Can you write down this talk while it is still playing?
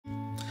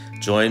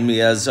Join me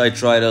as I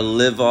try to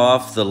live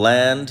off the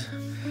land,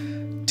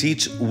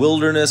 teach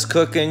wilderness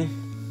cooking,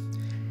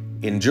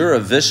 endure a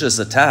vicious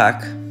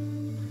attack,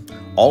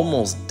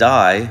 almost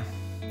die,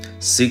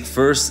 seek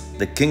first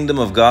the kingdom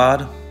of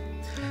God,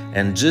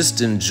 and just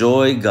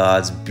enjoy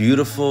God's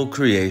beautiful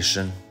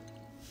creation.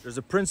 There's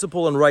a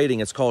principle in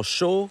writing. It's called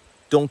show,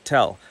 don't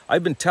tell.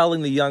 I've been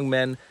telling the young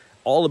men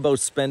all about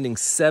spending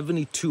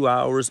 72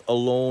 hours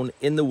alone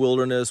in the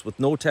wilderness with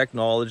no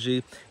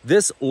technology.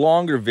 This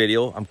longer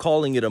video, I'm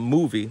calling it a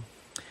movie,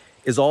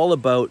 is all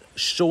about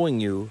showing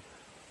you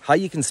how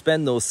you can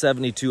spend those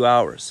 72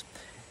 hours.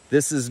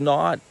 This is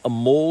not a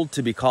mold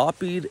to be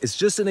copied. It's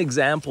just an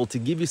example to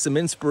give you some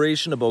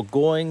inspiration about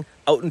going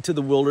out into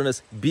the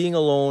wilderness, being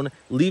alone,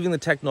 leaving the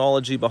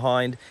technology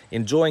behind,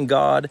 enjoying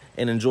God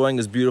and enjoying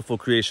His beautiful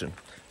creation.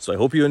 So I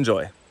hope you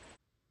enjoy.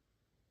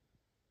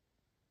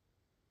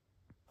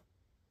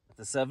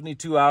 The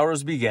 72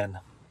 hours begin.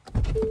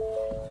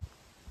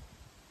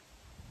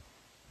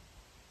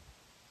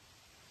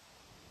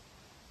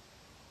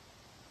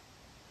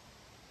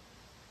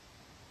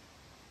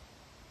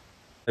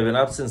 I've been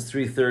up since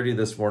 3:30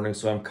 this morning,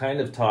 so I'm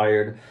kind of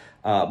tired,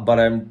 but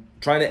I'm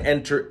trying to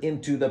enter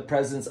into the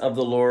presence of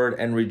the Lord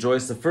and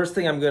rejoice. The first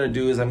thing I'm going to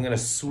do is I'm going to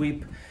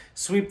sweep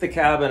the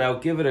cabin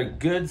out, give it a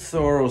good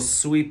thorough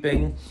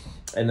sweeping,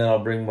 and then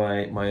I'll bring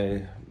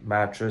my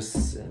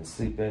mattress and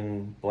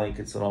sleeping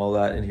blankets and all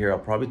that in here. I'll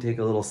probably take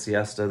a little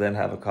siesta, then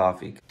have a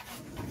coffee.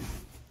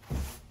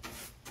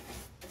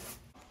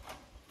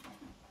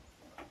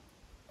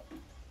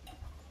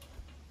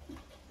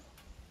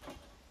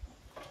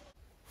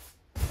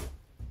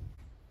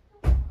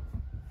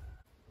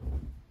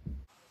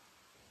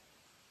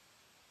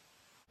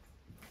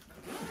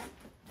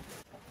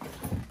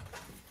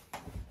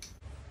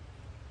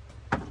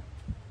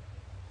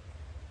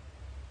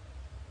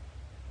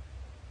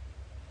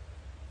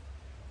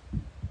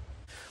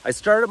 I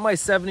started my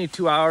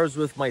 72 hours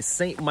with my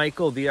St.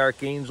 Michael the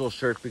Archangel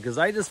shirt because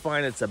I just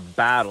find it's a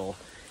battle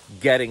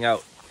getting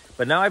out.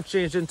 But now I've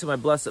changed into my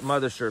Blessed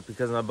Mother shirt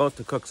because I'm about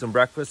to cook some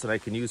breakfast and I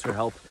can use her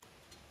help.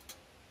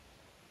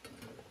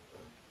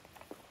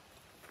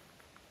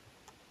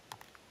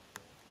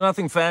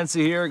 Nothing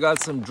fancy here.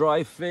 Got some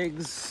dry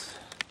figs,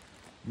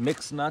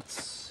 mixed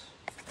nuts,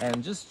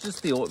 and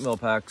just the oatmeal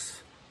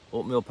packs.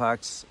 Oatmeal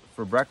packs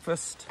for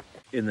breakfast.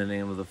 In the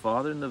name of the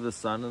Father, and of the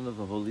Son, and of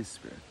the Holy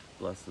Spirit.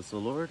 Bless us, O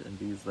Lord, and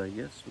these thy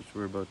gifts, which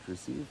we're about to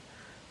receive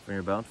from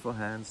your bountiful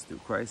hands through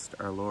Christ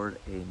our Lord.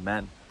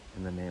 Amen.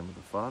 In the name of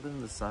the Father,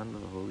 and the Son,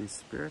 and the Holy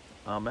Spirit.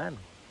 Amen.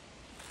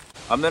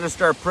 I'm going to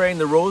start praying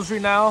the rosary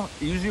now.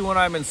 Usually when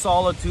I'm in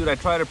solitude, I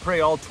try to pray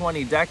all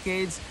 20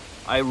 decades.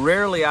 I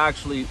rarely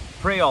actually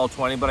pray all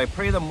 20, but I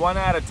pray them one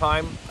at a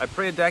time. I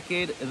pray a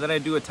decade, and then I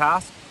do a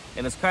task,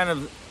 and it's kind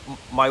of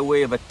my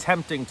way of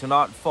attempting to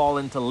not fall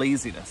into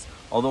laziness.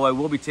 Although I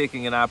will be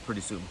taking a nap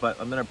pretty soon.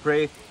 But I'm going to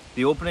pray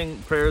the opening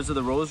prayers of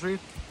the rosary,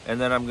 and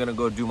then I'm going to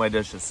go do my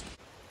dishes.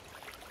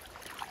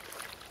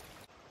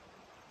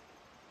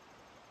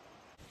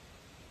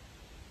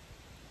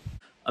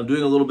 I'm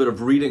doing a little bit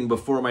of reading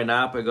before my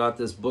nap. I got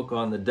this book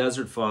on the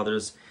Desert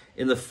Fathers.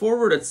 In the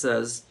foreword it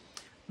says,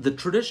 "The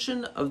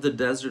tradition of the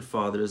Desert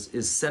Fathers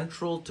is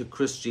central to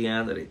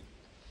Christianity.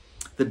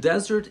 The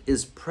desert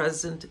is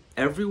present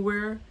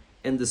everywhere,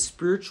 and the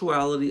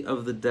spirituality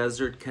of the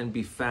desert can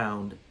be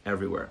found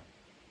everywhere.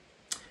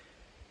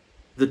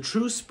 The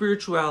true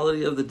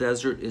spirituality of the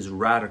desert is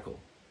radical.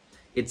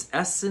 Its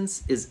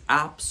essence is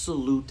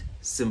absolute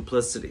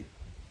simplicity.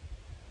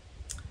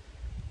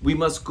 We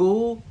must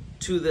go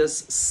to this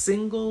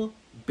single,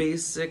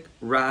 basic,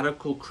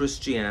 radical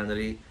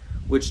Christianity,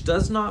 which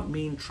does not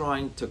mean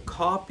trying to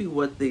copy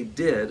what they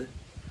did,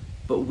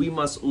 but we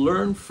must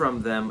learn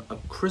from them a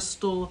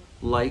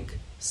crystal-like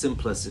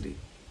simplicity."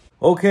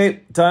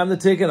 Okay, time to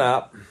take a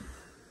nap.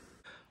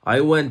 I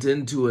went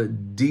into a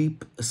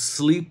deep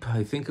sleep.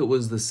 I think it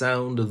was the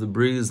sound of the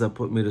breeze that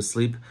put me to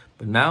sleep.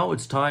 But now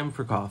it's time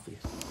for coffee.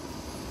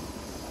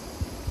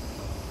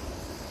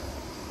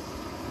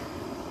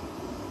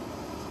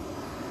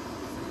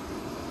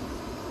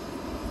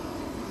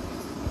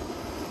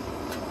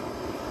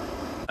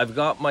 I've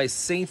got my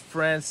St.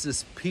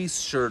 Francis Peace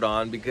shirt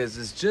on because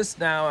it's just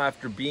now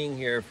after being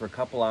here for a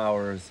couple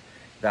hours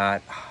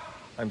that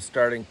I'm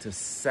starting to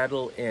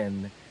settle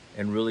in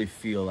and really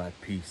feel at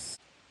peace.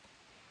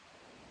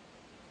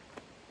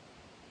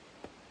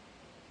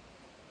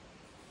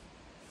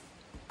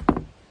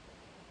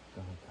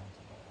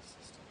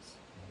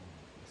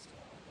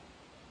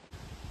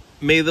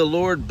 May the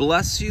Lord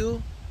bless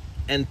you,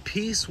 and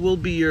peace will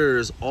be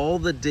yours all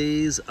the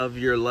days of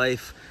your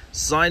life.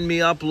 Sign me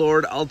up,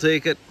 Lord. I'll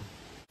take it.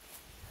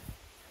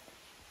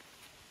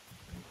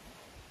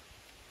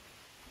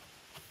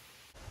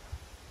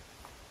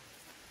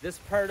 This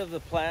part of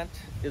the plant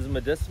is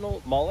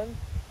medicinal, mullein,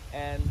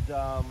 and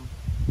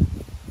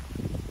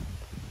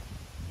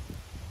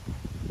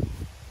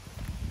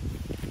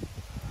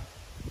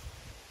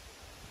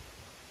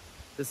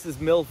this is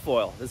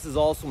milfoil. This is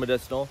also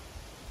medicinal.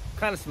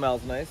 Kind of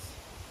smells nice.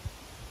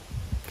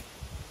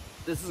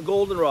 This is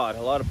goldenrod.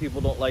 A lot of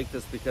people don't like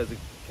this because it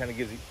kind of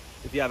gives you,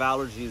 if you have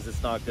allergies,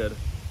 it's not good.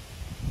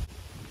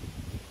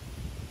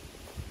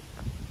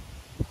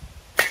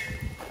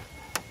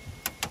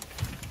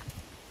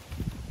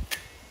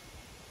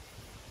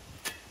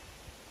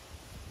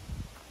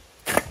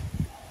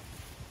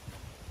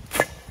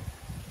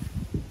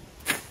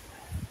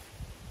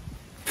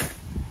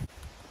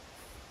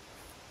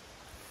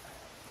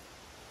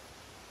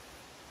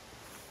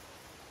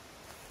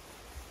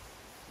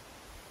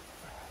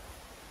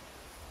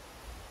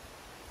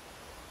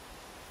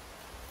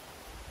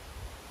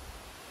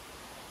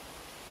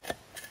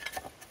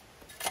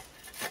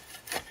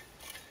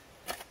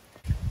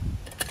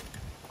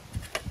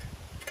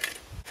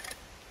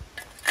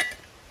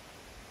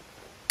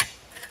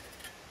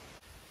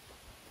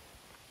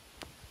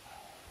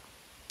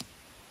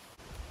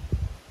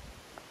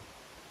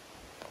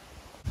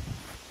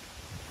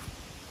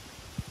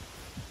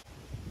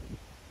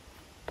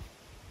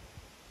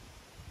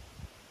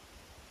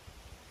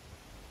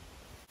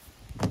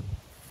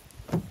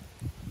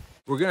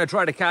 We're gonna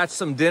try to catch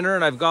some dinner,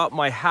 and I've got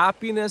my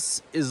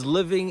happiness is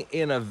living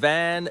in a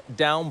van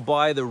down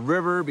by the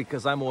river,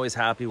 because I'm always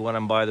happy when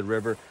I'm by the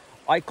river.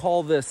 I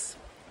call this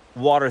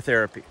water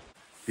therapy.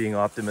 Being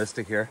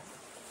optimistic here.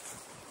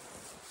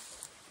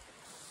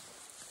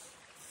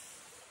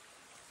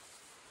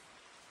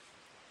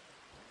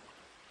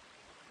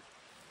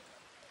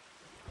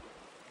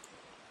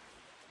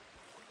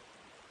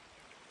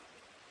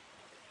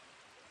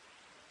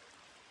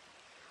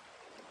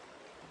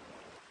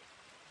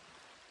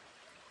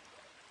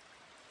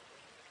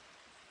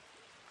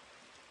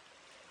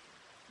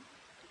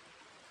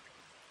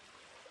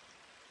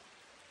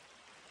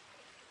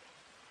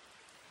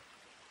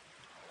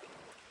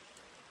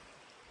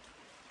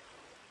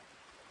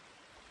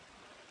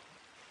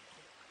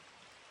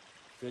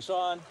 Fish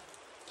on.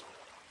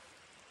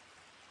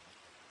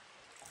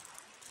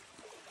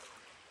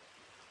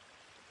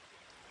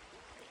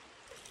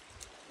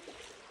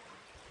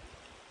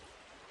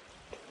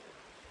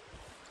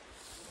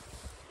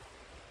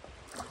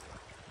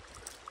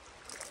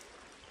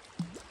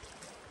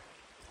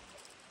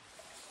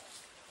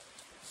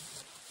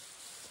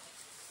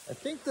 I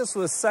think this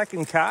was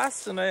second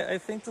cast, and I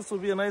think this will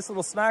be a nice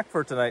little snack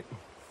for tonight.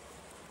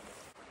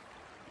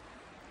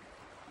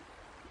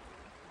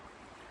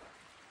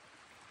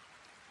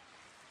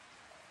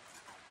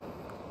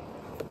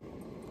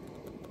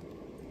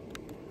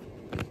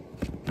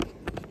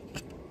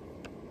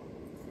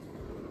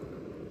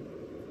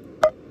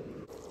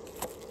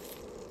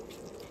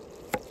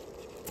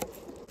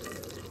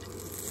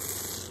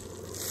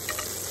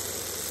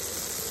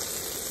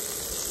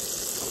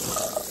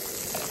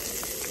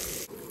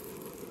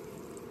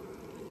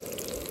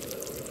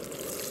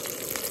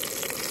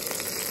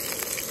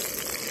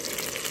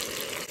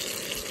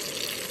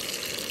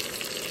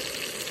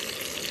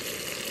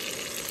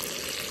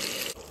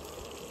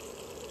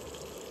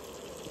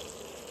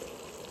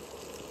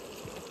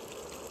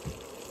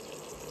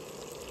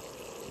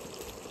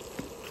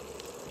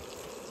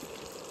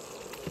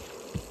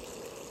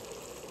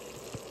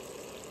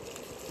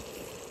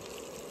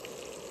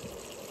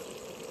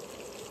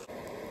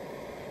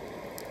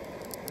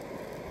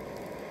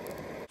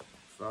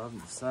 Father,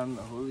 the Son,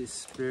 the Holy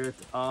Spirit.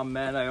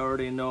 Amen. I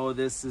already know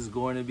this is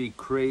going to be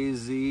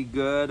crazy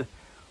good.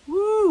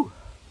 Woo!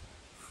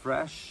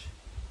 Fresh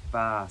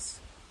bass.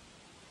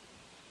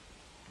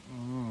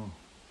 Oh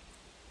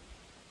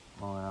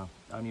yeah.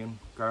 Onion,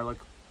 garlic.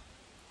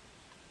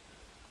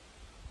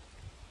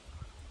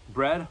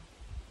 Bread.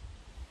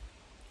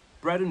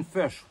 Bread and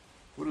fish.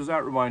 What does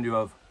that remind you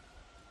of?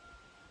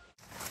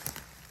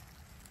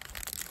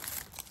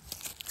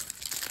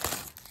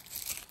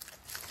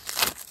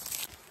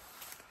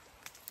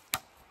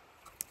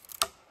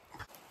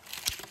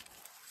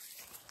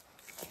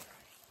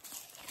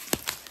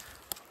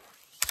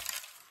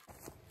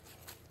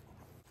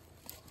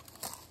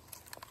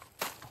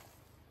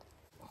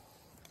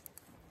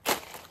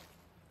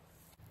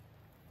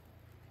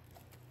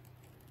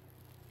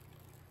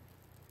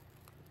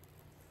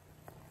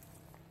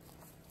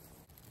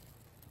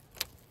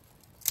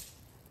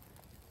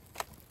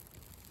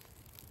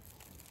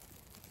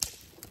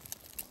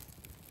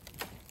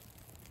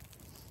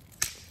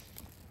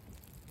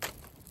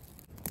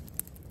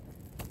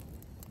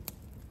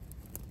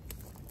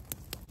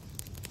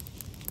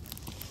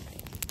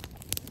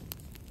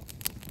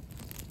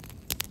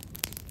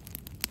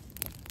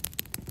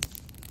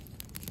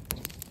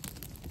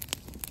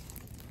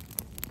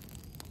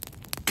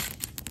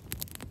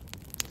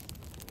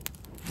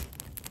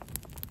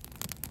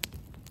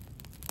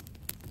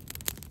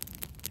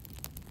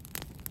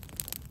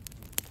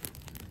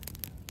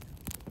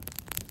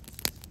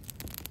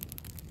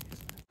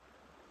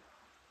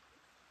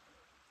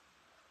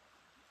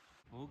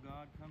 O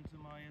God, come to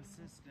my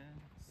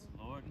assistance.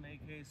 Lord, make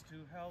haste to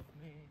help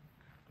me.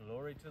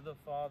 Glory to the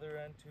Father,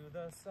 and to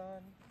the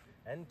Son,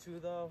 and to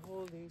the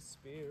Holy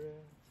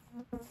Spirit.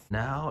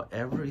 Now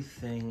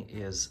everything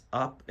is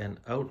up and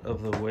out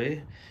of the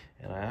way,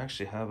 and I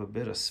actually have a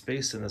bit of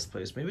space in this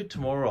place. Maybe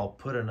tomorrow I'll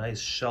put a nice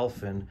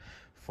shelf in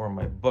for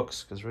my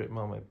books, because right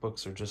now my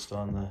books are just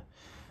on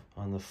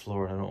the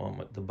floor, and I don't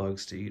want the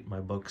bugs to eat my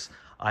books.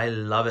 I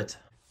love it.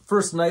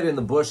 First night in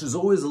the bush is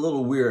always a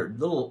little weird, a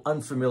little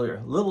unfamiliar,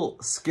 a little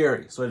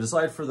scary. So I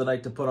decided for the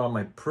night to put on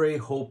my Pray,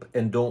 Hope,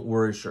 and Don't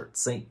Worry shirt,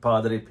 St.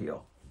 Padre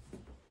Pio.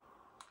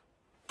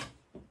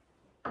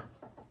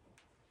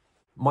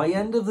 My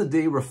end of the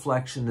day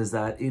reflection is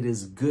that it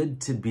is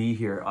good to be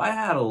here. I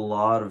had a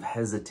lot of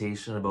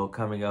hesitation about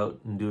coming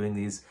out and doing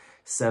these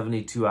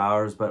 72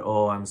 hours, but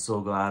oh, I'm so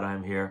glad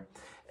I'm here.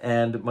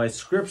 And my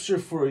scripture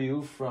for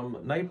you from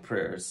night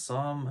prayers,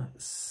 Psalm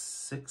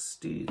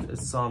 16.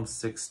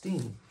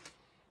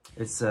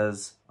 It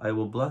says, I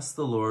will bless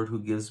the Lord who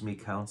gives me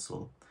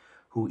counsel,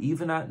 who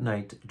even at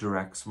night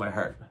directs my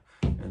heart.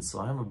 And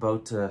so I'm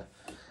about to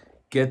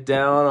get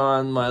down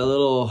on my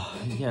little,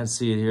 you can't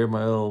see it here,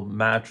 my little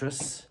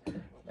mattress,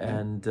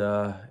 and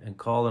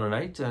call it a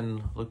night,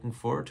 and looking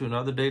forward to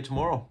another day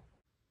tomorrow.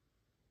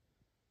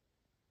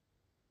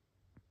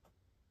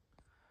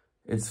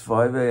 It's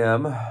 5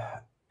 a.m.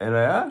 and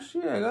I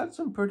got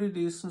some pretty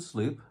decent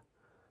sleep,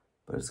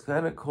 but it's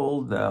kind of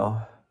cold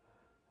now,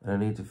 and I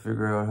need to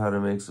figure out how to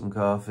make some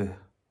coffee.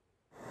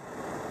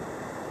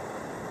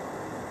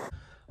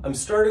 I'm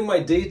starting my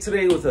day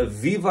today with a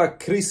Viva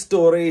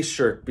Cristo Rey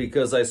shirt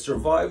because I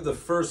survived the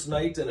first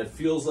night and it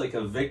feels like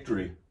a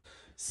victory.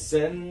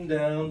 Send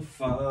down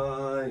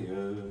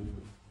fire,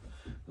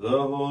 the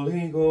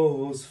Holy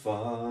Ghost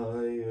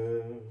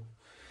fire.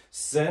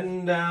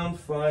 Send down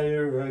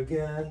fire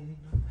again,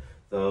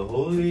 the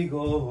Holy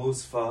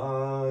Ghost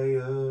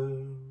fire.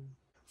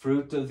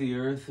 Fruit of the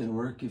earth and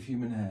work of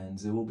human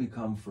hands, it will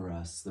become for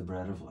us the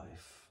bread of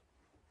life.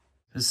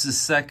 This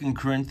is 2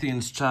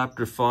 Corinthians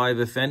chapter 5.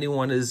 If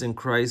anyone is in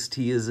Christ,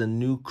 he is a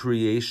new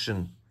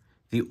creation.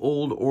 The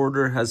old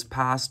order has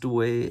passed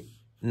away.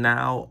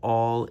 Now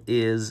all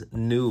is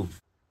new.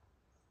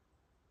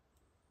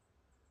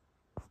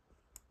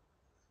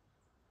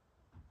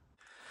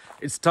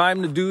 It's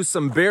time to do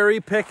some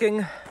berry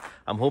picking.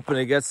 I'm hoping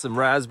to get some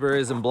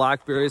raspberries and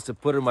blackberries to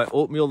put in my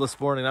oatmeal this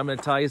morning. I'm going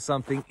to tell you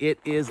something. It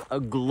is a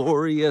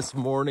glorious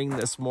morning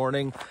this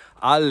morning.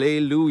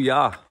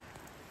 Alleluia.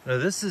 Now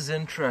this is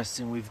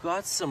interesting. We've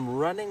got some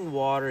running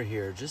water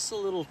here, just a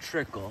little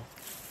trickle.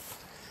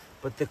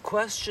 But the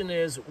question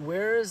is,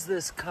 where is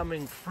this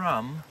coming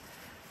from?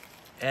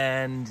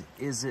 And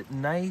is it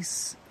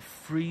nice,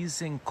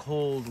 freezing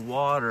cold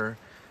water?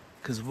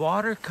 Because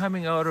water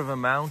coming out of a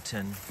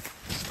mountain,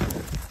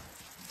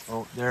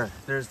 oh,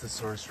 there's the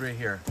source right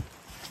here.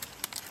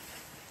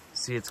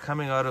 See, it's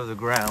coming out of the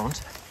ground.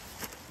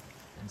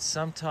 And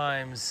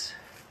sometimes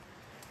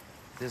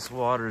this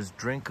water is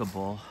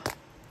drinkable.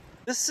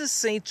 This is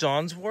St.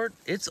 John's wort.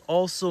 It's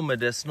also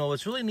medicinal.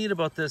 What's really neat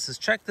about this is,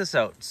 check this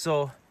out.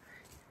 So,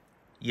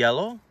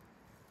 yellow,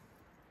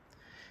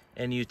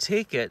 and you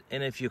take it,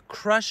 and if you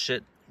crush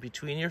it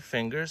between your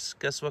fingers,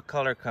 guess what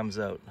color comes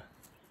out?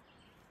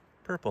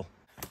 Purple.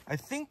 I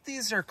think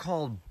these are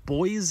called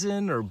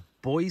boysen or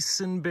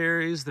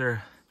boysenberries.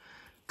 They're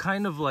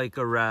kind of like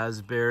a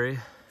raspberry,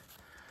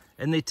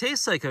 and they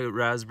taste like a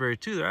raspberry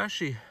too. They're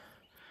actually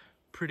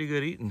pretty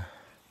good eating.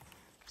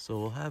 So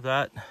we'll have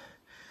that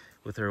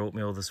with our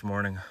oatmeal this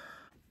morning.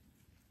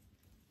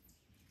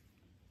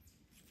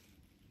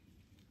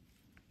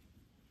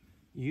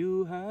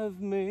 You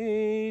have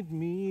made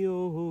me,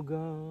 oh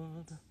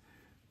God,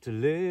 to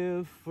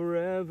live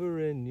forever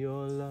in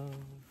your love,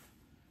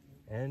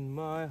 and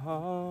my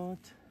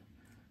heart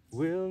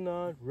will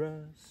not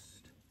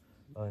rest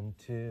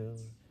until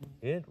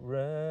it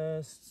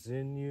rests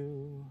in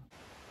you.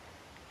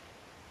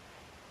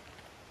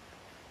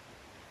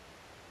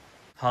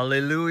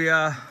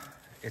 Hallelujah.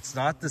 It's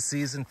not the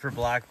season for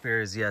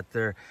blackberries yet.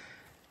 They're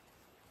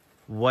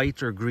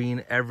white or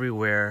green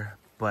everywhere,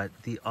 but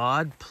the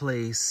odd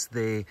place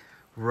they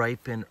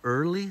ripen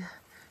early,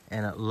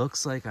 and it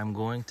looks like I'm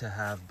going to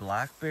have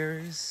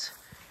blackberries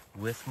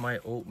with my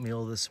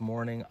oatmeal this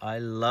morning. I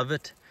love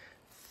it.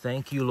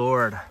 Thank you,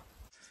 Lord.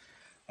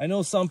 I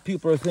know some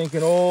people are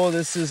thinking, oh,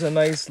 this is a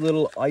nice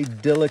little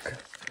idyllic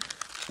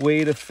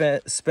way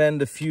to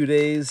spend a few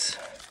days.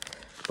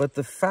 But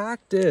the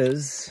fact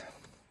is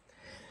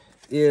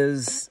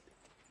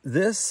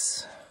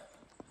this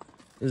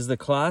is the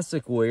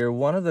classic way, or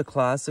one of the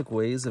classic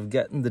ways of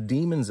getting the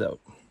demons out.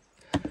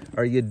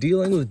 Are you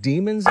dealing with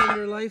demons in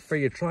your life? Are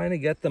you trying to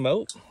get them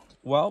out?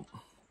 Well,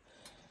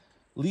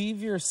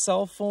 leave your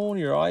cell phone,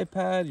 your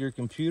iPad, your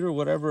computer,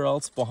 whatever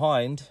else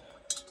behind,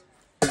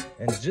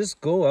 and just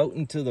go out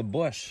into the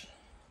bush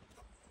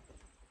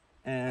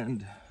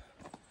and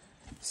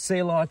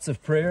say lots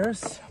of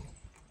prayers.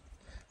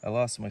 I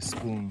lost my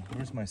spoon.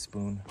 Where's my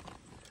spoon?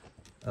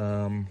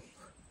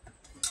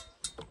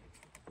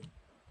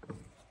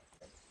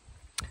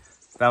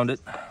 Found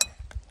it.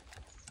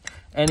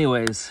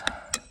 Anyways,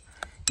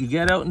 you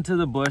get out into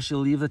the bush, you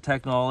leave the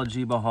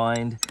technology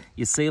behind,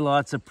 You say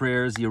lots of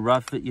prayers, you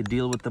rough it, you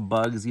deal with the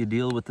bugs, you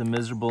deal with the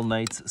miserable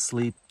night's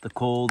sleep, the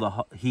cold,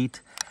 the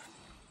heat,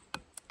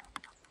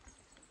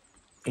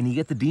 and you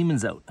get the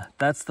demons out.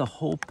 That's the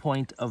whole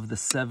point of the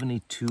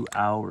 72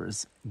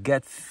 hours.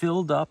 Get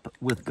filled up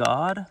with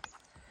God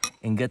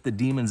and get the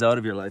demons out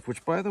of your life.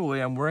 Which, by the way,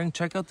 I'm wearing,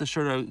 check out the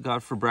shirt I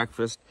got for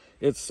breakfast.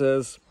 It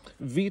says,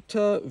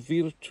 Vita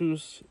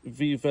Virtus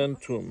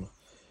Viventum,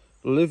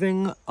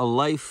 living a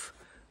life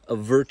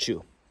of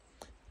virtue.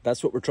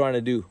 That's what we're trying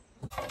to do.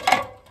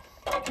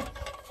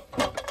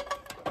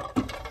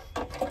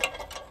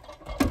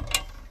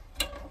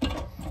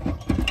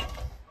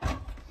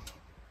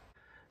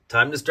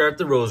 Time to start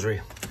the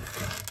rosary.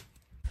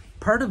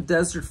 Part of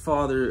Desert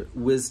Father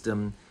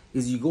wisdom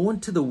is you go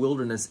into the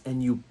wilderness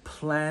and you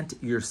plant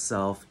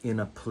yourself in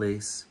a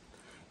place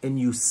and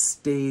you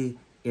stay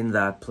in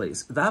that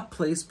place. That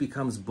place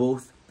becomes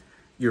both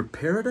your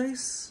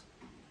paradise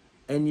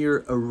and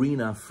your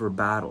arena for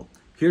battle.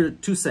 Here are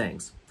two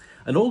sayings.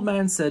 An old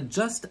man said,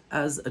 just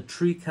as a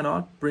tree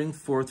cannot bring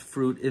forth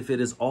fruit if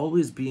it is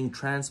always being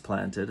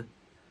transplanted,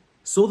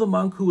 so the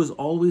monk who is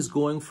always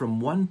going from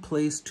one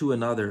place to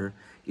another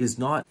is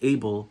not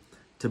able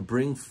to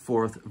bring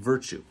forth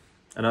virtue.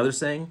 Another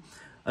saying,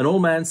 an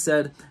old man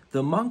said,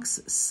 the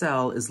monk's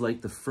cell is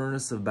like the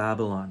furnace of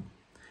Babylon,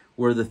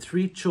 where the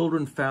 3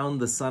 children found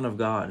the Son of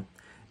God,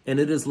 and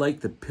it is like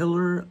the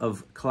pillar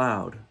of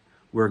cloud,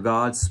 where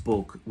God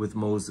spoke with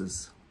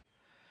Moses.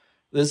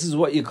 This is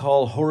what you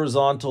call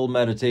horizontal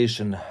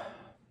meditation.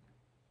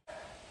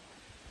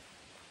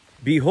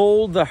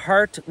 Behold the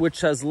heart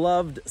which has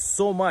loved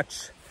so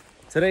much.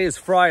 Today is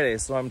Friday,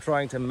 so I'm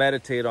trying to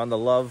meditate on the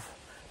love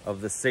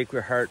of the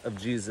Sacred Heart of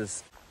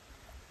Jesus.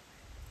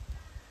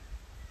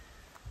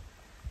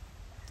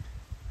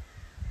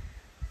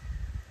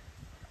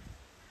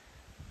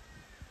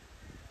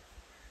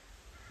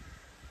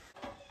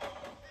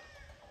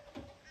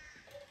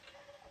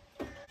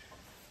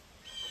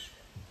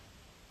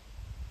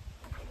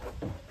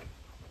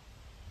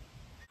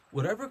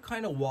 Whatever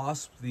kind of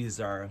wasp these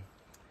are,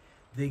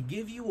 they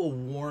give you a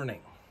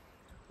warning.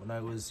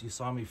 You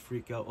saw me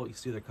freak out. Oh, you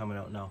see they're coming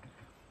out now.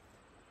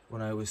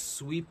 When I was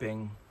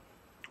sweeping,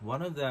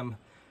 one of them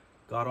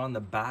got on the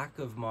back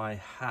of my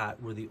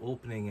hat where the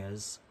opening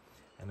is,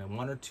 and then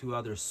 1 or 2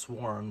 others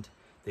swarmed.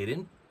 They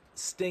didn't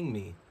sting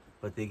me,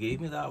 but they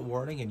gave me that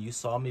warning, and you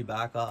saw me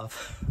back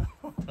off.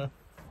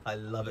 I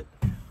love it.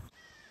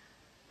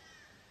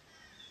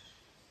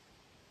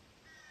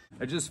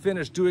 I just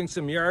finished doing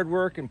some yard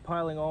work and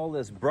piling all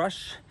this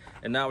brush,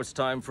 and now it's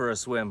time for a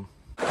swim.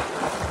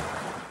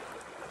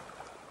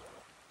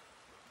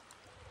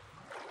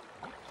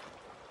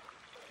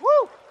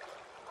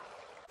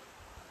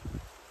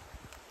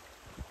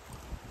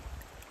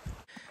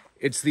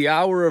 It's the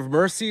hour of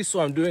mercy,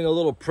 so I'm doing a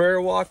little prayer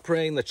walk,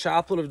 praying the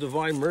Chaplet of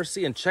Divine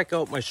Mercy, and check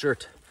out my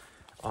shirt,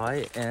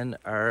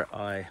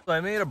 INRI. So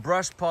I made a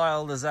brush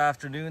pile this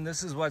afternoon.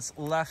 This is what's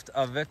left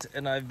of it,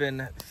 and I've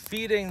been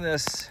feeding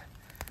this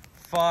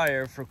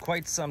fire for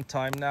quite some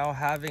time now,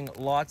 having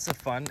lots of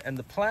fun. And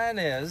the plan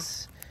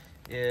is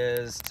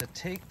to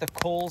take the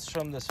coals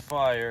from this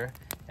fire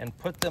and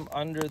put them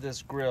under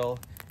this grill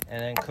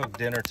and then cook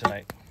dinner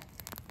tonight.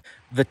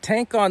 The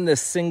tank on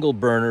this single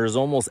burner is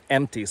almost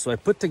empty, so I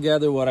put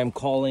together what I'm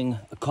calling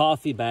a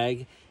coffee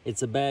bag.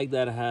 It's a bag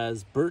that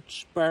has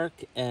birch bark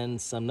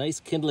and some nice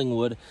kindling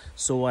wood,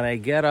 so when I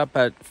get up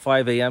at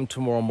 5 a.m.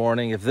 tomorrow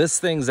morning, if this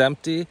thing's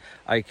empty,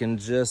 I can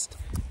just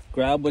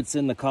grab what's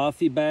in the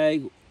coffee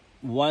bag,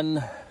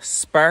 1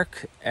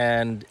 spark,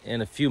 and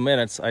in a few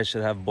minutes I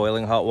should have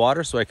boiling hot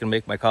water so I can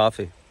make my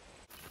coffee.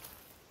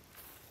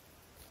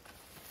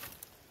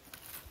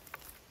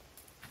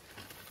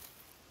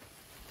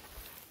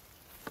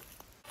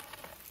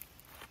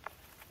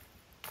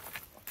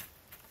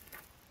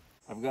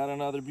 I've got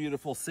another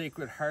beautiful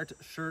Sacred Heart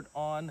shirt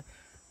on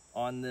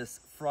this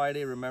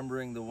Friday,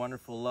 remembering the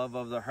wonderful love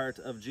of the heart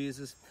of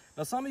Jesus.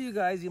 Now, some of you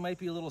guys, you might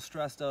be a little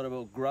stressed out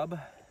about grub.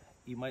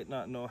 You might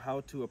not know how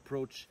to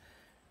approach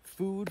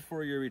food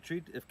for your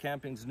retreat if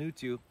camping's new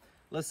to you.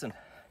 Listen,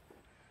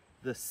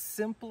 the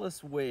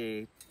simplest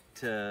way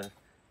to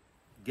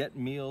get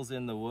meals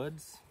in the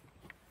woods,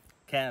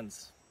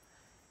 cans.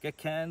 Get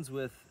cans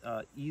with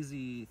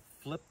easy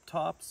flip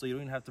tops, so you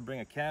don't even have to bring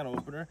a can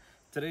opener.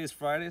 Today is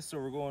Friday, so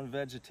we're going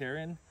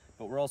vegetarian,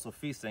 but we're also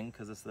feasting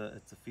because it's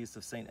a feast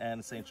of St. Anne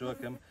and St.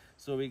 Joachim.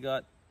 So we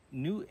got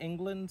New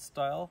England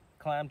style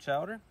clam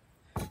chowder,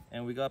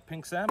 and we got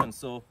pink salmon.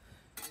 So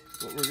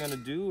what we're gonna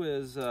do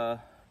is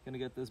gonna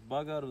get this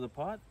bug out of the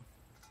pot,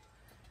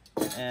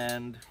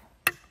 and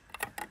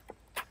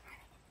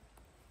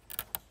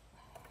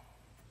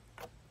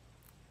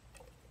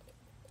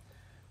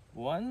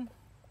one,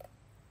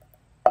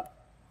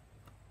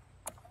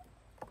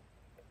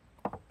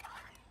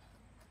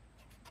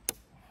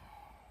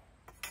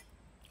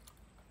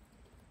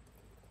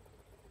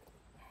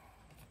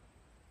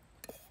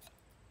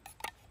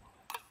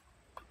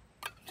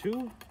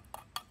 two,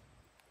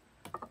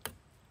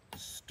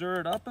 stir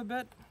it up a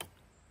bit,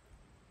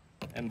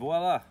 and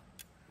voila,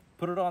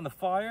 put it on the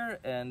fire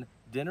and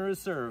dinner is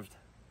served.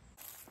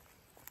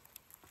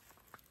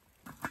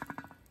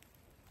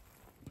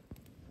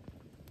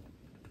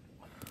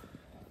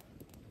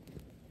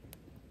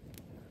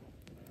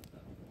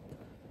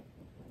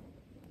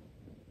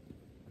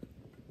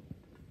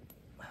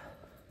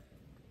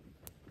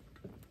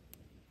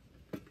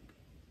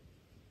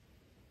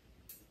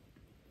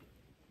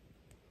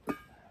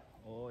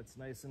 it's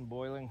nice and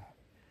boiling.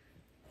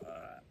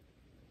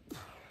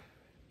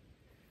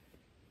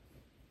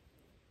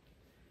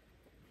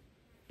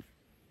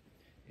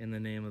 In the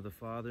name of the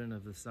Father, and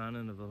of the Son,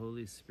 and of the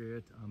Holy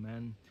Spirit.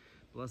 Amen.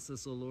 Bless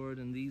us, O Lord,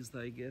 in these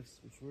thy gifts,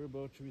 which we're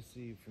about to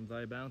receive from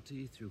thy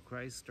bounty through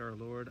Christ our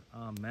Lord.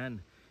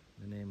 Amen.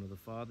 In the name of the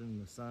Father,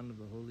 and the Son, and of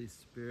the Holy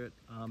Spirit.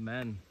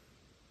 Amen.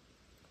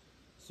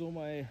 So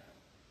my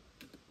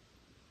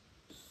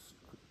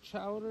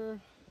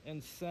chowder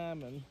and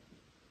salmon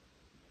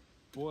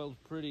boiled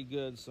pretty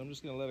good, so I'm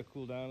just going to let it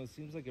cool down. It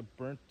seems like it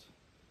burnt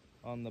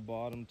on the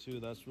bottom too.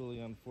 That's really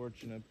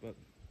unfortunate, but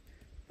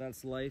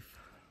that's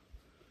life.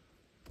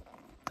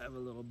 I have a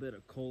little bit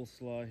of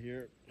coleslaw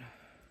here.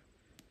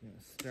 I'm going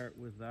to start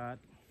with that.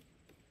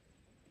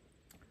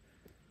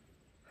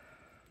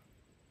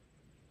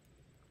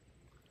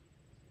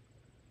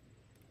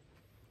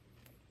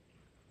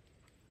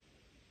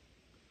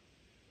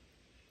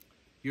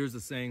 Here's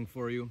a saying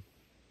for you.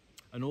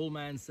 An old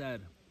man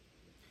said,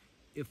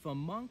 "If a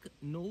monk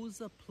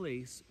knows a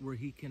place where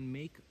he can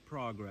make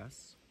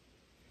progress,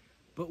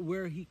 but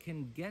where he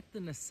can get the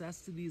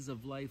necessities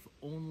of life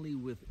only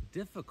with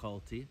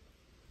difficulty,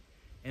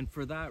 and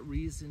for that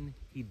reason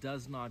he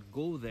does not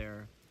go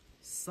there,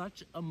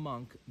 such a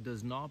monk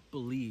does not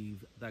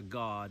believe that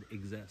God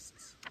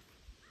exists."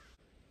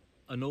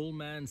 An old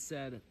man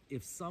said,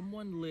 "If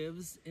someone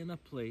lives in a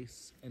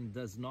place and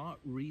does not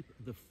reap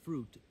the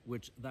fruit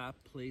which that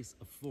place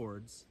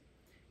affords,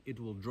 it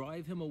will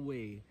drive him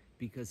away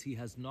because he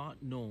has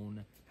not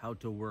known how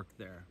to work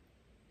there."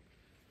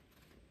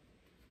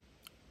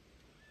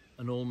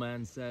 An old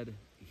man said,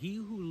 "He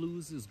who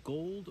loses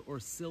gold or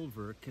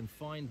silver can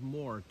find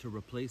more to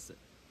replace it,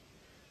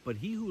 but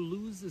he who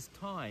loses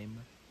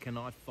time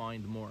cannot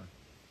find more."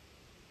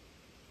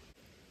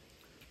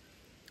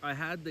 I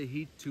had the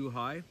heat too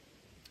high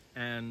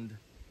and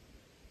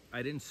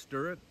I didn't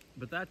stir it,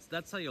 but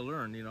that's how you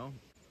learn, you know.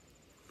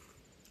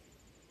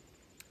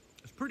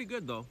 It's pretty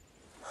good though.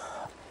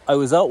 I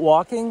was out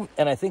walking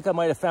and I think I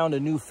might have found a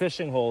new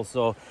fishing hole,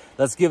 so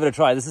let's give it a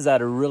try. This is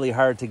at a really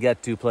hard to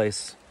get to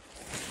place.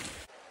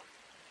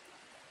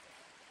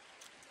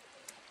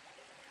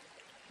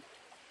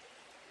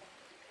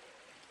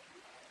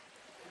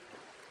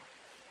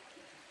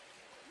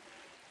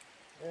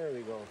 There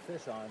we go,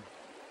 fish on.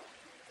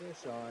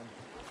 Fish on.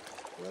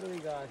 What do we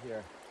got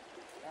here?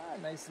 Ah,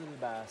 nice little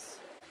bass.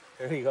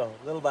 There you go,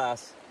 little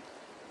bass.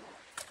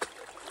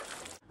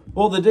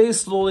 Well, the day's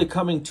slowly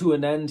coming to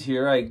an end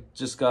here. I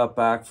just got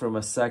back from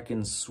a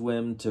second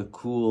swim to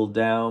cool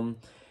down.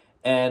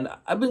 And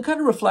I've been kind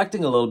of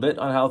reflecting a little bit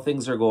on how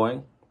things are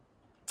going.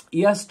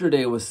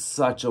 Yesterday was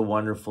such a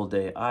wonderful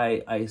day.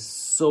 I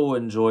so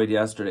enjoyed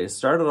yesterday. It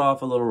started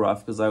off a little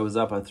rough because I was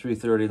up at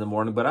 3:30 in the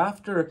morning. But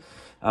after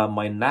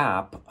my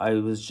nap, I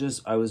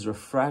was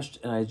refreshed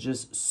and I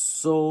just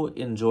so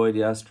enjoyed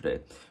yesterday.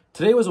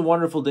 Today was a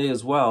wonderful day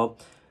as well.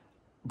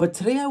 But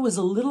today I was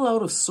a little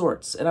out of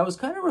sorts and I was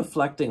kind of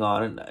reflecting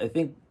on it. I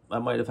think I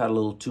might have had a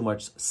little too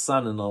much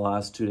sun in the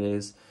last 2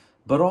 days.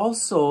 But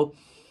also,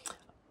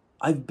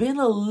 I've been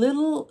a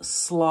little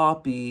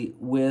sloppy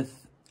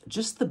with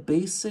just the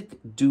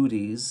basic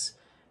duties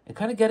and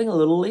kind of getting a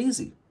little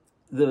lazy.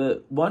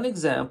 The one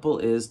example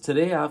is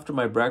today after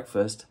my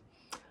breakfast,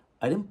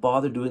 I didn't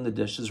bother doing the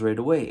dishes right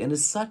away. And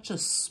it's such a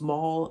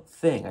small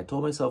thing. I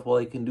told myself, well,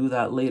 I can do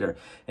that later.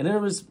 And there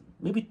was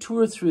maybe 2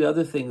 or 3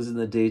 other things in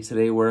the day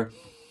today where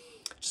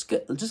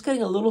just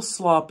getting a little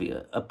sloppy,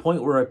 a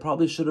point where I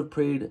probably should have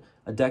prayed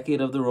a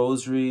decade of the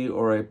rosary,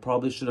 or I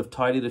probably should have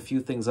tidied a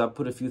few things up,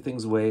 put a few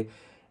things away,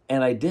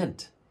 and I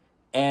didn't.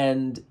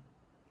 And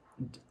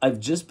I've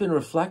just been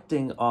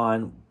reflecting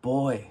on,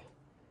 boy,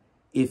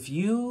 if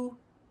you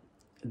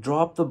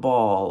drop the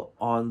ball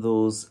on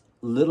those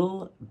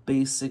little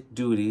basic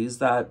duties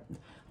that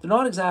they're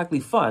not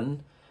exactly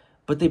fun,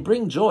 but they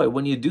bring joy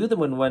when you do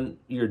them, and when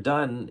you're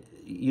done,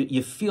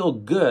 you feel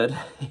good,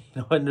 you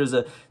know, and there's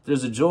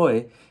a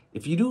joy.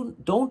 If you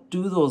don't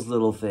do those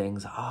little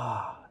things,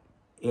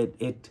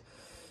 it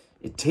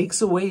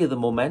takes away the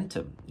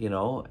momentum, you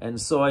know. And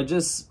so I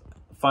just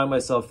find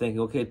myself thinking,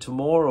 okay,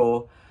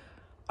 tomorrow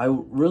I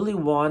really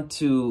want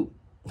to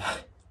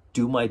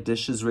do my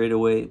dishes right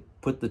away,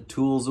 put the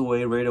tools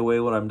away right away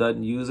when I'm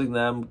done using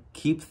them,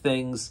 keep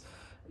things,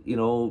 you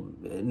know,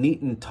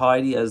 neat and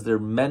tidy as they're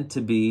meant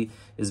to be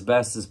as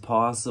best as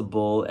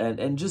possible,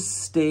 and just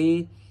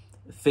stay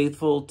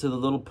faithful to the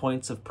little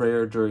points of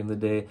prayer during the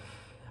day.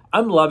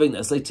 I'm loving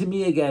this. Like, to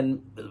me,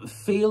 again,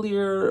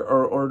 failure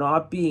or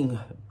not being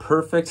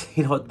perfect,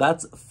 you know,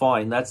 that's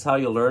fine. That's how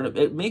you learn.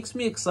 It makes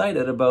me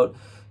excited about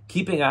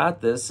keeping at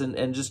this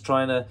and just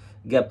trying to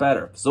get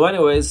better. So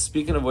anyways,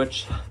 speaking of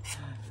which,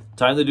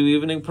 time to do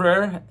evening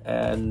prayer,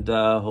 and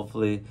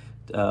hopefully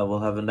we'll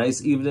have a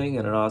nice evening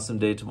and an awesome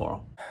day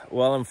tomorrow.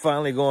 Well, I'm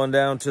finally going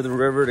down to the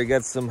river to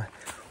get some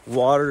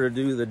water to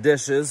do the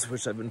dishes,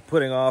 which I've been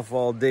putting off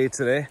all day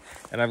today.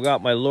 And I've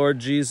got my Lord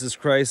Jesus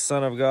Christ,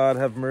 Son of God,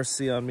 have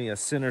mercy on me, a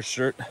sinner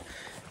shirt.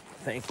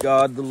 Thank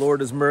God the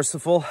Lord is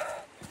merciful.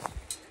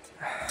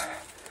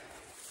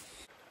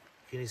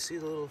 Can you see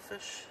the little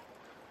fish?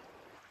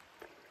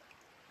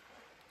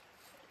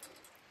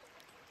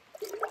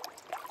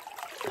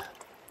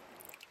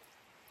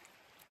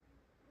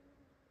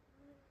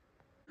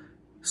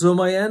 So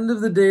my end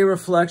of the day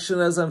reflection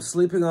as I'm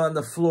sleeping on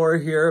the floor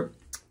here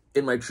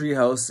in my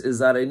treehouse is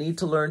that I need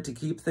to learn to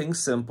keep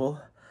things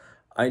simple.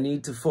 I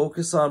need to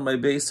focus on my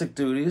basic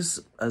duties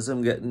as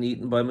I'm getting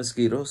eaten by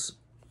mosquitoes.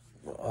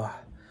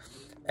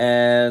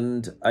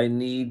 And I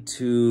need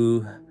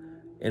to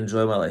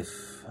enjoy my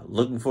life.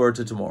 Looking forward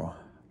to tomorrow.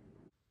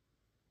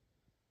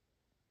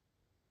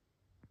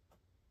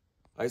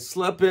 I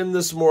slept in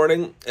this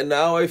morning and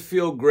now I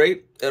feel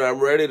great and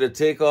I'm ready to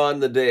take on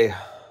the day.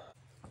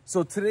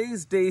 So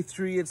today's day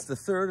 3, it's the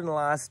third and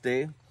last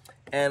day.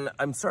 And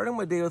I'm starting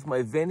my day with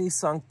my Veni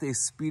Sancte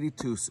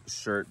Spiritus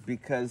shirt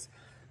because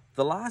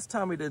the last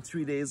time I did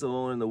 3 days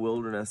alone in the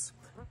wilderness,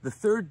 the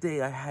third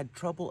day I had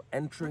trouble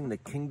entering the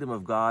kingdom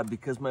of God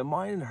because my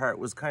mind and heart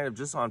was kind of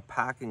just on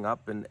packing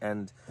up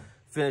and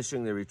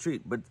finishing the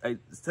retreat. But I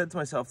said to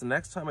myself, the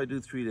next time I do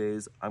 3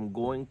 days, I'm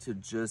going to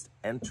just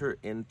enter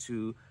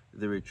into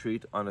the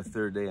retreat on a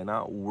third day and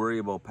not worry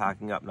about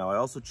packing up. Now, I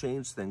also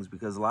changed things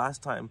because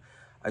last time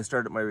I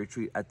started my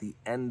retreat at the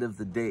end of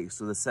the day.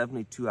 So the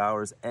 72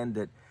 hours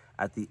ended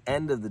at the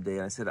end of the day.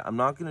 And I said, I'm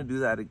not going to do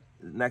that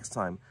next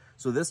time.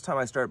 So this time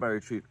I start my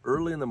retreat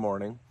early in the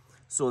morning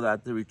so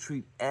that the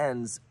retreat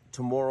ends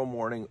tomorrow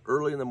morning,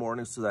 early in the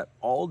morning, so that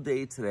all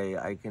day today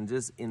I can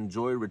just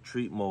enjoy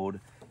retreat mode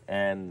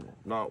and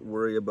not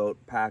worry about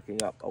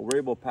packing up. I'll worry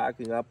about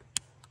packing up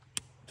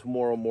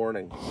tomorrow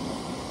morning.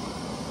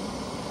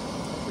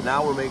 But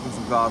now we're making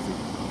some coffee.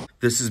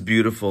 This is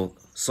beautiful.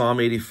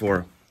 Psalm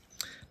 84.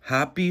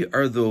 Happy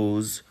are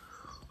those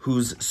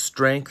whose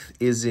strength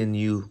is in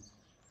you.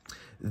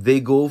 They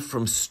go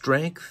from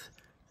strength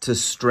to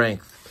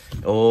strength.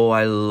 Oh,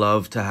 I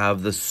love to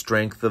have the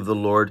strength of the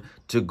Lord,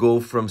 to go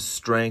from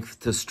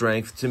strength to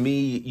strength. To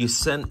me, you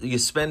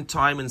spend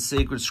time in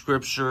sacred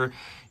scripture,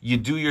 you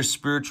do your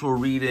spiritual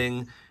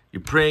reading,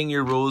 you're praying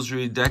your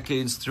rosary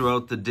decades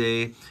throughout the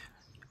day,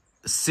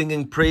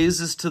 singing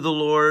praises to the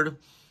Lord,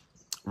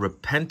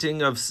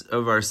 repenting of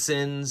our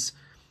sins,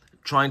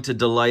 trying to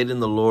delight in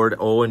the Lord.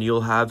 Oh, and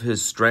you'll have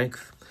his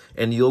strength,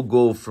 and you'll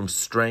go from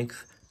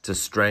strength to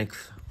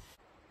strength.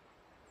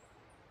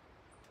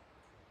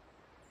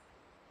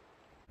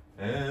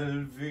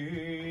 El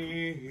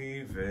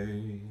vive,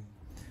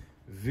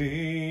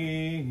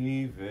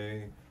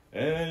 vive,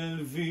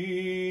 el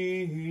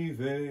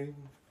vive,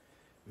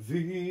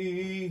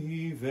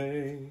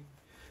 vive,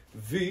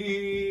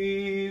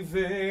 vive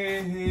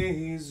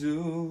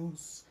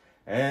Jesus,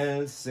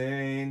 el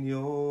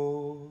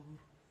Señor.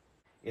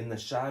 In the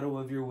shadow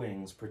of your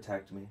wings,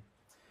 protect me.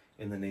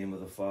 In the name of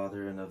the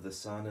Father, and of the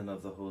Son, and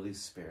of the Holy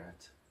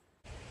Spirit.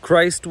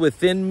 Christ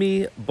within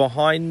me,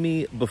 behind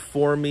me,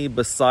 before me,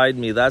 beside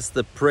me. That's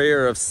the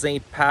prayer of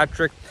St.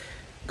 Patrick.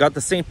 Got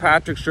the St.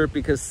 Patrick shirt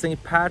because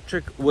St.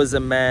 Patrick was a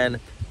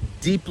man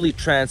deeply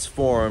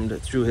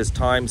transformed through his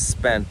time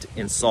spent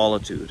in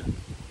solitude.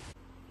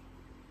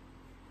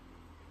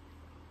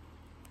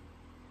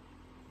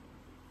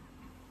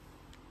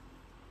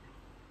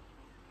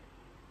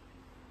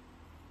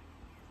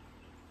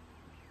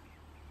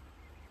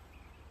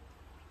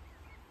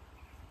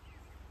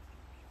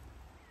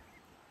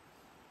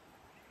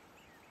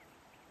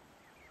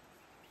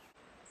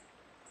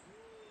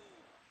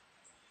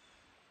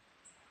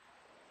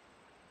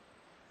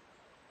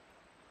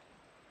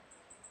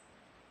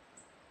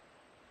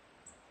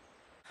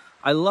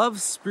 I love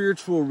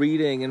spiritual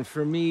reading, and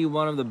for me,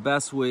 one of the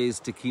best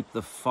ways to keep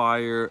the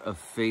fire of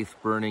faith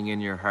burning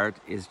in your heart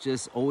is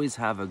just always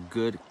have a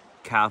good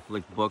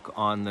Catholic book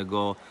on the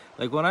go.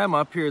 Like when I'm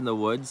up here in the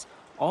woods,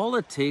 all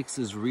it takes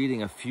is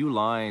reading a few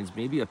lines,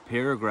 maybe a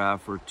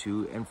paragraph or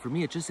two, and for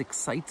me, it just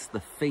excites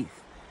the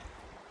faith.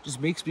 It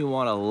just makes me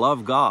want to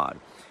love God.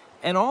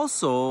 And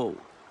also,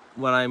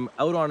 when I'm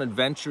out on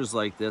adventures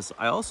like this,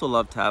 I also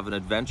love to have an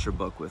adventure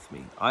book with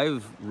me.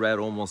 I've read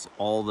almost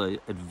all the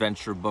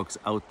adventure books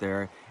out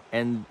there,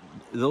 and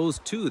those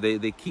too, they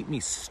keep me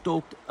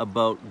stoked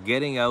about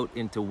getting out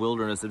into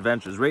wilderness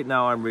adventures. Right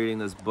now I'm reading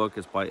this book.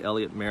 It's by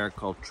Elliot Merrick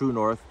called True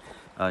North.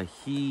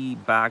 He,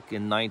 back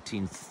in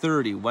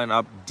 1930, went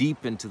up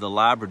deep into the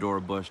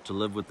Labrador bush to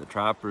live with the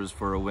trappers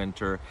for a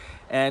winter.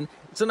 And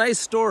it's a nice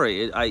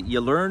story.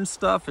 You learn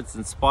stuff, it's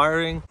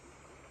inspiring.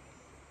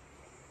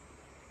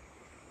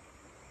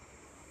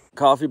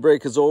 Coffee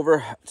break is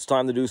over. It's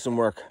time to do some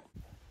work.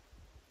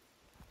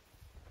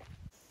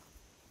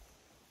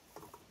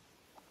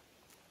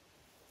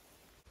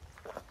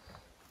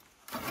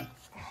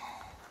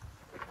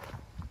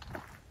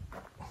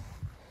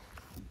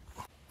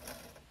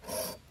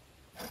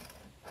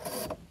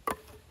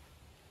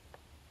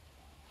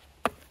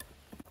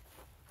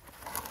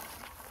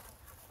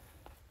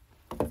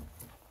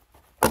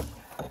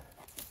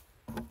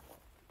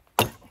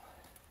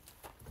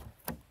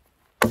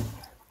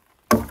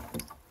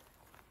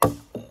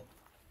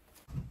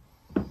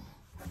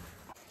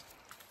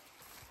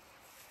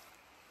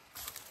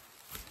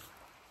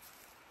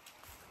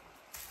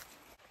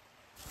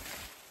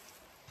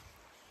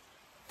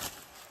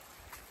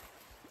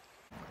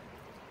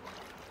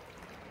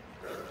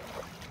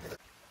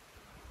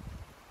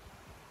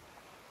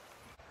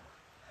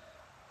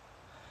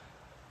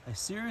 I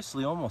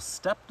seriously almost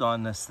stepped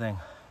on this thing.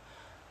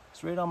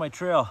 It's right on my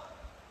trail.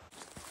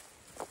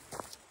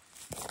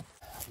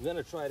 I'm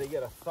gonna try to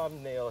get a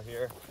thumbnail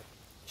here.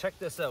 Check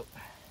this out.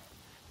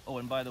 Oh,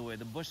 and by the way,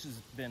 the bush has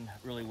been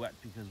really wet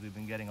because we've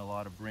been getting a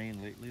lot of rain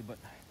lately, but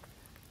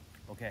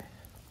okay,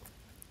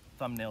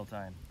 thumbnail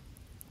time.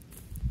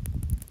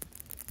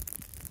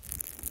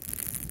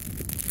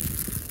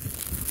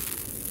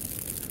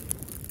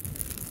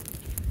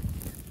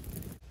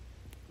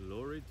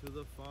 Glory to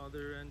the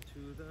Father, and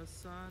to the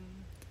Son,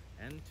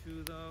 and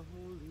to the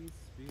Holy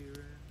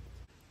Spirit.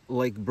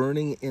 Like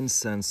burning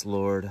incense,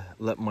 Lord,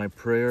 let my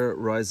prayer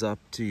rise up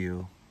to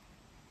you.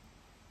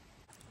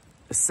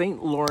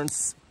 Saint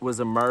Lawrence was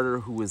a martyr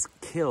who was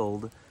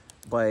killed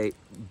by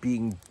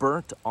being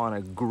burnt on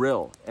a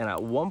grill. And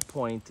at one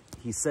point,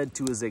 he said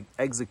to his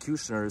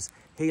executioners,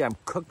 hey, I'm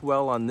cooked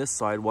well on this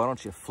side, why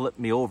don't you flip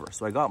me over?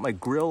 So I got my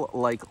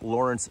grill-like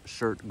Lawrence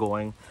shirt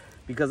going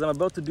because I'm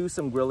about to do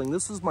some grilling.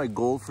 This was my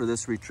goal for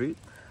this retreat.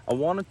 I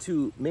wanted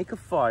to make a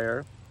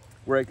fire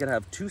where I could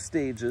have 2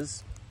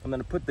 stages. I'm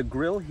gonna put the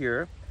grill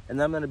here, and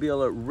then I'm gonna be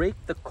able to rake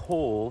the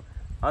coal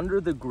under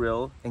the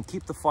grill and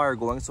keep the fire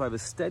going, so I have a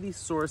steady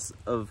source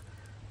of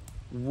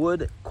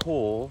wood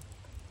coal,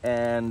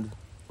 and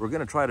we're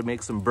gonna try to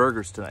make some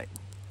burgers tonight.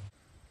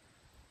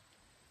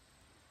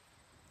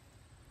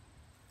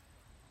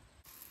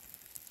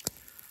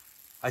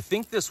 I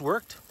think this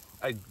worked.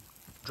 I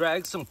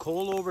dragged some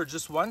coal over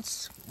just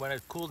once when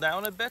it cooled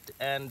down a bit,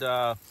 and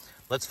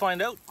let's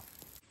find out.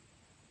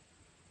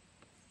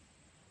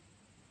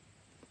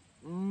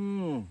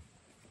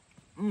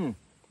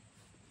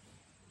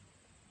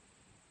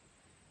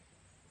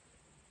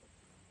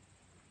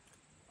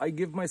 I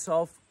give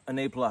myself an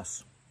A+.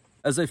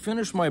 As I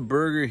finish my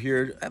burger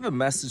here, I have a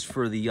message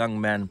for the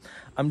young men.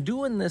 I'm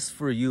doing this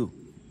for you.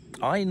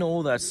 I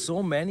know that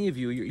so many of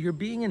you, you're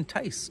being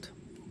enticed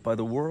by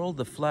the world,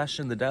 the flesh,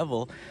 and the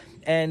devil,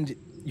 and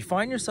you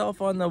find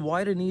yourself on the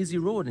wide and easy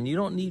road, and you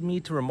don't need me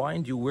to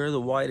remind you where the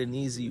wide and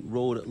easy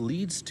road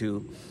leads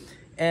to.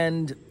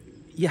 And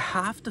you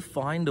have to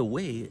find a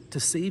way to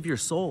save your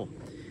soul.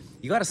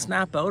 You got to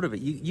snap out of it.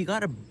 You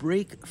got to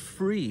break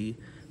free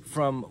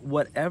from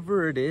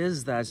whatever it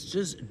is that's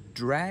just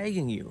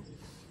dragging you,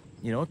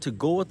 you know, to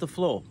go with the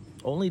flow.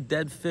 Only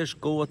dead fish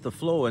go with the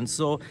flow. And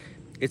so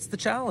it's the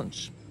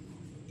challenge.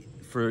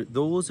 For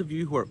those of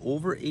you who are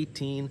over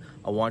 18,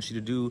 I want you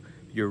to do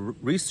your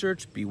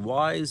research, be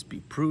wise, be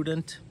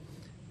prudent,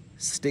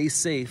 stay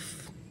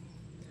safe.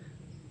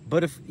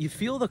 But if you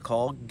feel the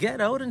call,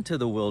 get out into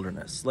the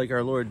wilderness, like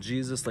our Lord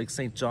Jesus, like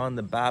St. John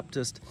the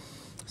Baptist,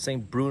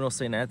 St. Bruno,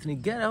 St. Anthony.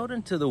 Get out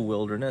into the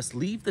wilderness,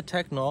 leave the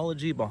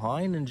technology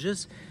behind, and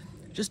just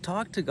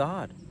talk to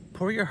God.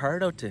 Pour your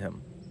heart out to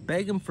him.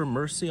 Beg him for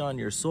mercy on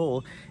your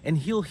soul, and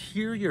he'll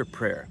hear your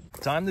prayer.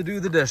 Time to do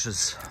the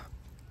dishes.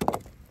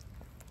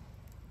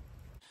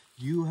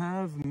 You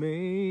have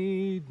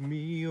made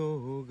me,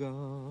 oh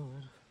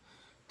God,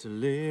 to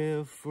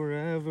live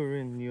forever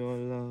in your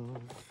love,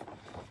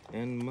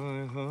 and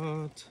my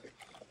heart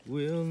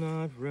will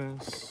not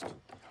rest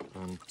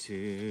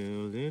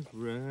until it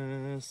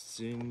rests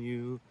in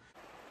you.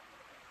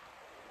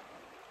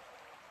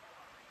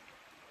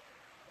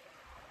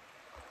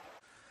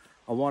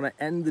 I want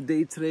to end the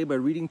day today by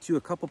reading to you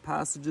a couple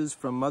passages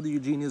from Mother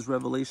Eugenia's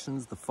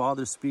Revelations. The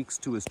Father speaks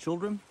to his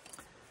children.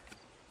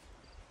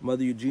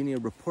 Mother Eugenia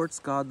reports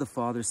God the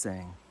Father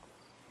saying,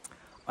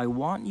 I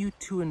want you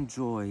to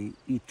enjoy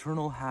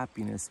eternal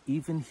happiness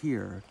even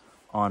here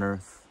on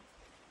earth.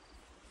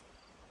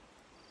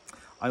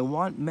 I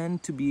want men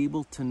to be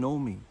able to know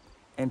me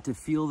and to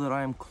feel that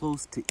I am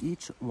close to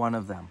each one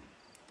of them.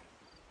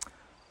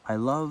 I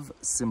love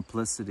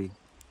simplicity.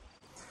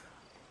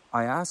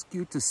 I ask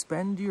you to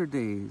spend your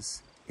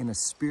days in a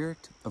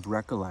spirit of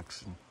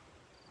recollection.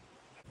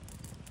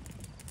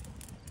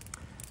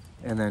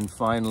 And then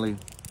finally,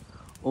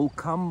 oh,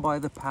 come by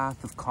the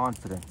path of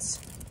confidence.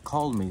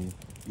 Call me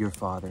your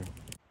Father.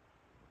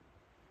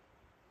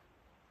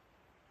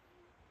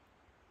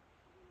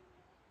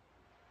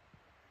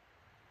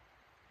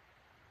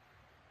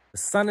 The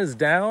sun is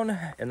down,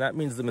 and that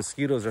means the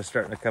mosquitoes are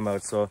starting to come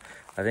out. So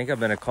I think I'm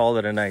going to call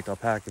it a night. I'll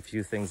pack a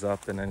few things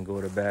up and then go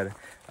to bed.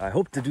 I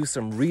hope to do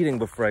some reading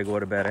before I go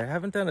to bed. I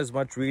haven't done as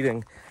much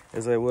reading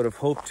as I would have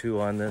hoped to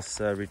on this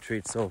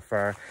retreat so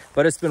far.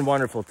 But it's been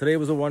wonderful. Today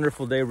was a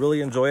wonderful day. Really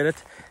enjoyed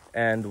it.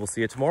 And we'll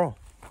see you tomorrow.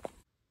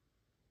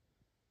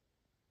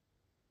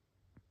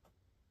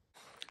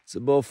 It's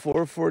about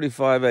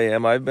 4:45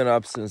 a.m. I've been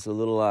up since a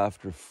little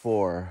after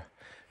 4.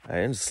 I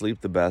didn't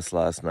sleep the best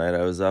last night.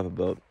 I was up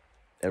about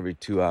every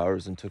 2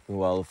 hours and took me a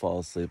while to fall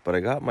asleep. But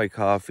I got my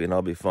coffee and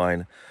I'll be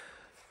fine.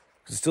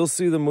 I can still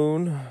see the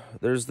moon.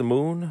 There's the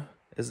moon.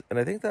 And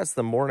I think that's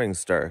the morning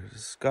star. The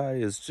sky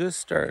is just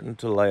starting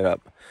to light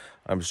up.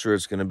 I'm sure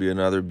it's going to be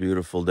another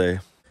beautiful day.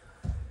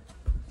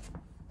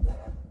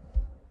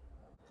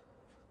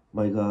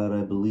 My God,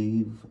 I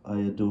believe, I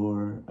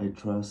adore, I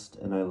trust,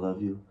 and I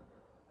love you.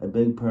 I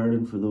beg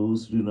pardon for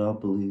those who do not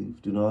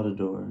believe, do not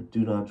adore, do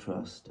not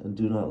trust, and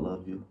do not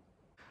love you.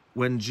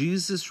 When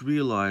Jesus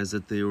realized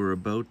that they were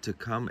about to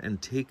come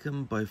and take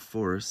him by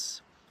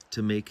force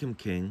to make him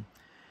king,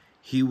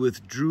 he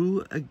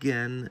withdrew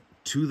again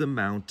to the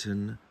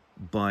mountain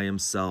by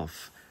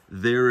himself.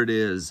 There it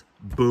is.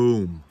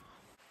 Boom.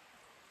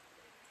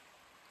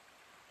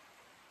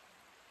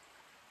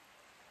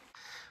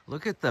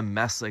 Look at the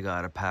mess I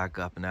gotta pack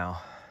up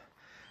now.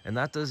 And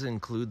that doesn't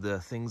include the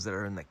things that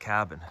are in the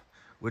cabin,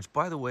 which,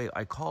 by the way,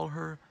 I call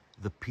her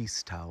the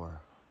Peace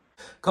Tower.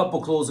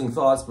 Couple closing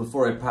thoughts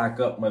before I pack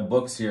up my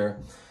books here.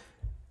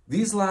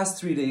 These last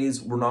 3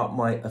 days were not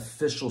my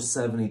official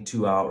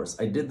 72 hours.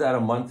 I did that a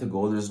month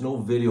ago. There's no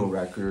video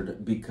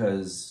record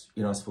because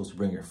you're not supposed to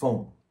bring your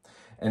phone.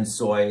 And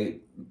so I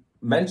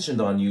mentioned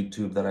on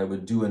YouTube that I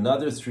would do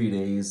another 3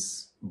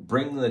 days,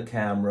 bring the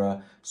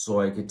camera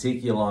so I could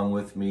take you along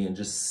with me and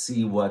just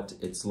see what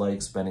it's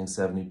like spending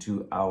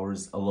 72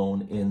 hours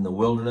alone in the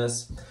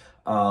wilderness.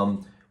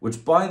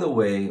 Which, by the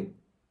way,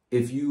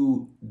 if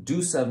you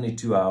do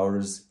 72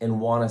 hours and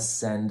want to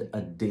send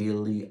a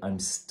daily "I'm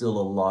still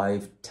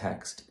alive"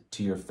 text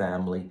to your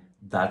family,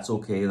 that's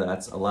okay,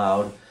 that's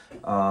allowed.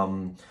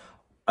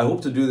 I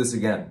hope to do this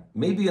again.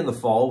 Maybe in the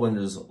fall when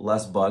there's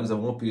less bugs. I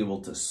won't be able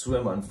to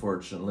swim,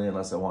 unfortunately,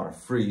 unless I want to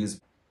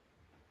freeze.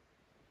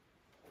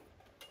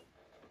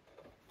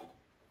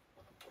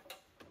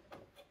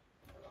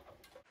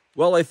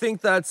 Well, I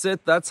think that's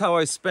it. That's how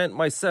I spent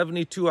my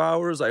 72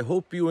 hours. I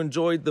hope you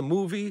enjoyed the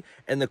movie.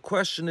 And the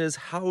question is,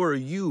 how are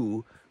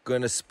you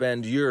going to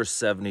spend your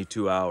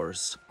 72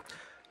 hours?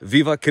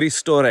 Viva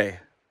Cristo Rey!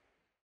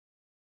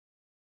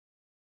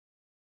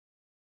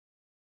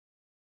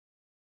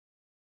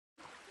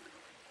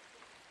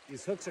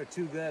 These hooks are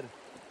too good.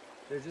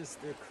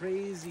 They're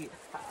crazy.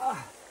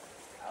 Ah,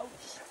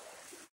 ouch.